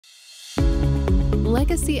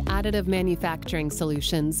Legacy additive manufacturing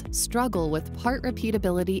solutions struggle with part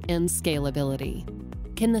repeatability and scalability.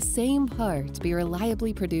 Can the same part be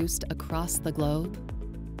reliably produced across the globe?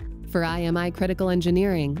 For IMI Critical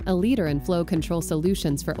Engineering, a leader in flow control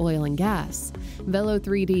solutions for oil and gas,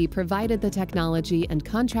 Velo3D provided the technology and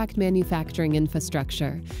contract manufacturing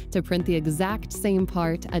infrastructure to print the exact same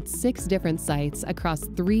part at 6 different sites across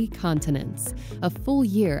 3 continents, a full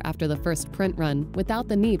year after the first print run without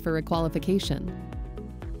the need for requalification.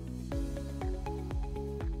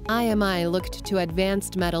 IMI looked to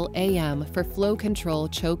advanced metal AM for flow control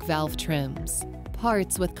choke valve trims,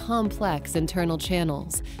 parts with complex internal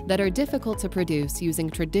channels that are difficult to produce using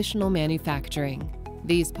traditional manufacturing.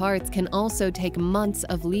 These parts can also take months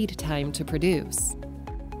of lead time to produce.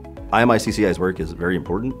 IMI CCI's work is very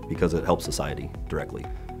important because it helps society directly.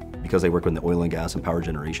 Because they work in the oil and gas and power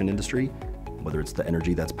generation industry, whether it's the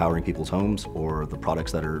energy that's powering people's homes or the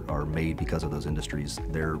products that are made because of those industries,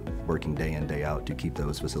 they're working day in, day out to keep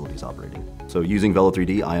those facilities operating. So using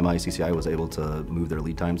Velo3D, IMI CCI was able to move their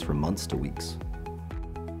lead times from months to weeks.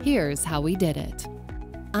 Here's how we did it.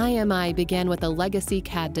 IMI began with a legacy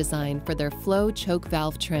CAD design for their flow choke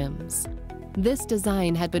valve trims. This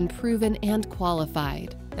design had been proven and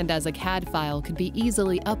qualified, and as a CAD file could be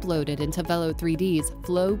easily uploaded into Velo3D's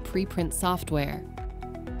flow preprint software.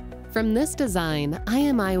 From this design,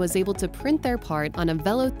 IMI was able to print their part on a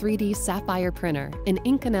Velo3D Sapphire printer in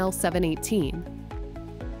Inconel 718.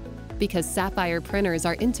 Because Sapphire printers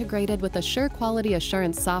are integrated with Assure Quality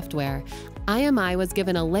Assurance software, IMI was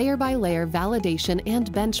given a layer-by-layer validation and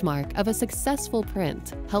benchmark of a successful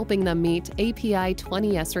print, helping them meet API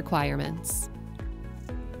 20S requirements.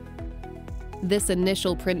 This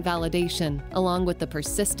initial print validation, along with the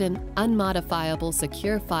persistent, unmodifiable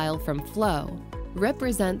secure file from Flow,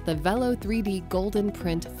 represent the Velo3D Golden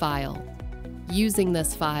Print file. Using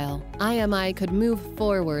this file, IMI could move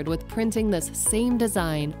forward with printing this same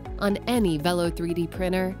design on any Velo3D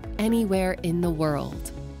printer anywhere in the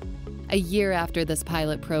world. A year after this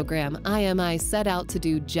pilot program, IMI set out to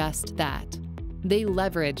do just that. They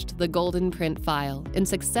leveraged the Golden Print file and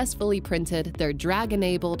successfully printed their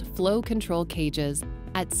drag-enabled flow control cages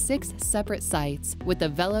at 6 separate sites with the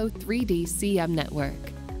Velo3D CM network.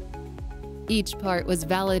 Each part was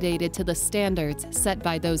validated to the standards set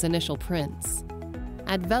by those initial prints.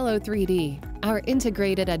 At Velo3D, our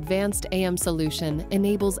integrated advanced AM solution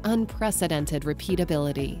enables unprecedented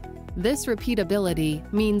repeatability. This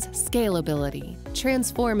repeatability means scalability,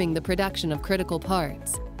 transforming the production of critical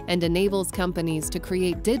parts, and enables companies to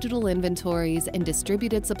create digital inventories and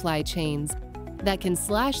distributed supply chains that can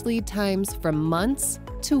slash lead times from months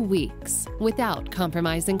to weeks without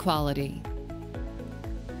compromising quality.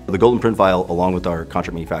 The Golden Print file, along with our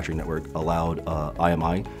contract manufacturing network, allowed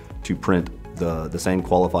IMI to print the same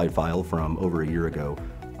qualified file from over a year ago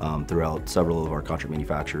throughout several of our contract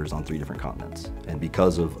manufacturers on 3 different continents. And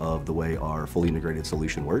because of the way our fully integrated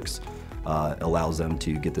solution works, allows them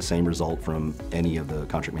to get the same result from any of the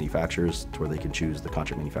contract manufacturers to where they can choose the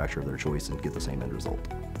contract manufacturer of their choice and get the same end result.